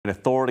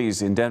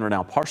Authorities in Denver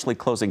now partially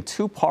closing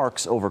 2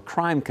 parks over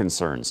crime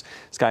concerns.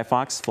 Sky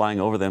Fox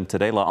flying over them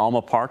today. La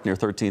Alma Park near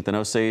 13th and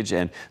Osage,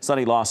 and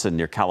Sonny Lawson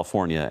near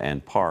California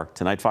and Park.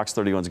 Tonight, Fox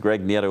 31's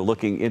Greg Nieto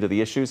looking into the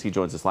issues. He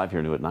joins us live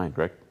here new at 9.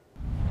 Greg.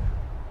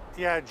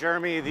 Yeah,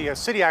 Jeremy, the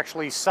city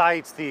actually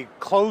cites the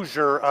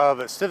closure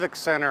of Civic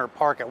Center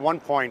Park at one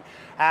point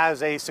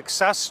as a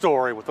success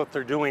story with what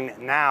they're doing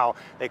now.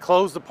 They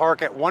closed the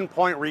park at one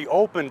point,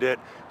 reopened it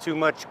to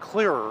much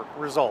clearer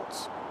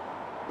results.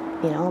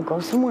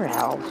 Go somewhere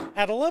else.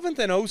 At 11th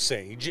and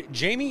Osage,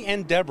 Jamie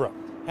and Deborah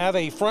have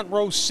a front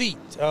row seat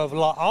of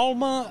La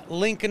Alma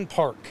Lincoln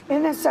Park.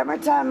 In the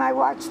summertime, I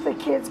watch the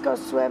kids go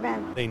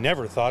swimming. They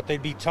never thought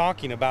they'd be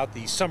talking about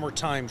the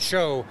summertime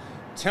show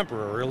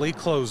temporarily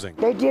closing.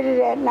 They did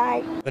it at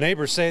night. The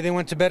neighbors say they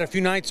went to bed a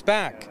few nights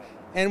back,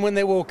 and when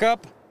they woke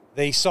up,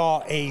 they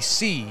saw a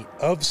sea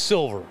of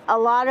silver. A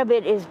lot of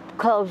it is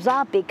closed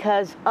up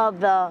because of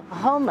the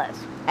homeless,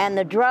 and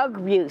the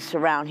drug use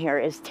around here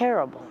is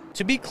terrible.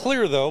 To be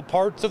clear, though,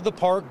 parts of the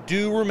park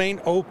do remain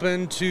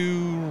open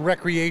to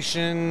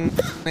recreation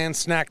and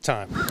snack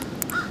time.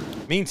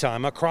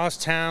 Meantime,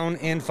 across town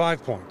in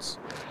 5 Points.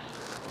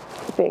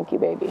 Thank you,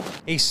 baby.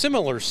 A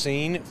similar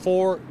scene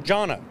for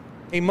Jonna,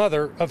 a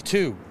mother of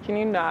 2. Can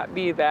you not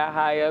be that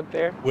high up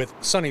there? With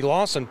Sonny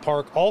Lawson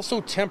Park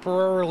also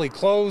temporarily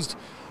closed,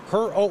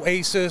 her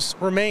oasis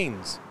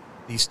remains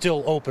the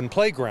still open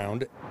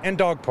playground and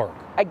dog park.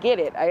 I get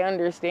it. I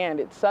understand.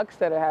 It sucks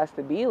that it has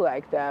to be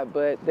like that,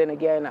 but then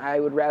again, I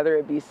would rather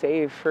it be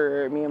safe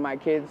for me and my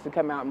kids to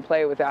come out and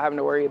play without having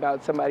to worry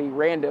about somebody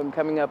random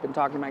coming up and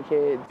talking to my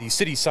kids. The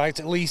city cites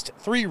at least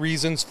 3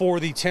 reasons for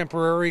the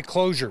temporary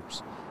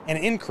closures: an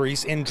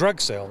increase in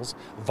drug sales,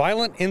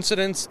 violent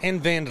incidents,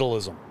 and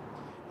vandalism.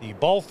 The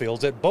ball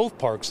fields at both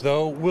parks,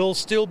 though, will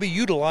still be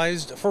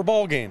utilized for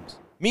ball games.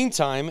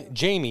 Meantime,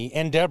 Jamie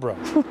and Deborah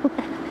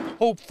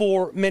hope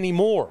for many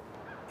more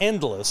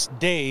endless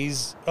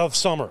days of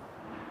summer,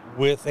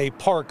 with a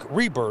park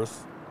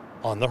rebirth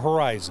on the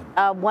horizon.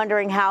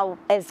 Wondering how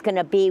it's going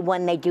to be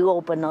when they do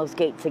open those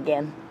gates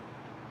again.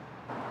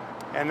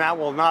 And that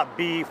will not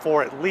be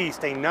for at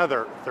least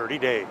another 30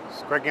 days.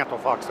 Greg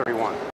Nieto, Fox 31.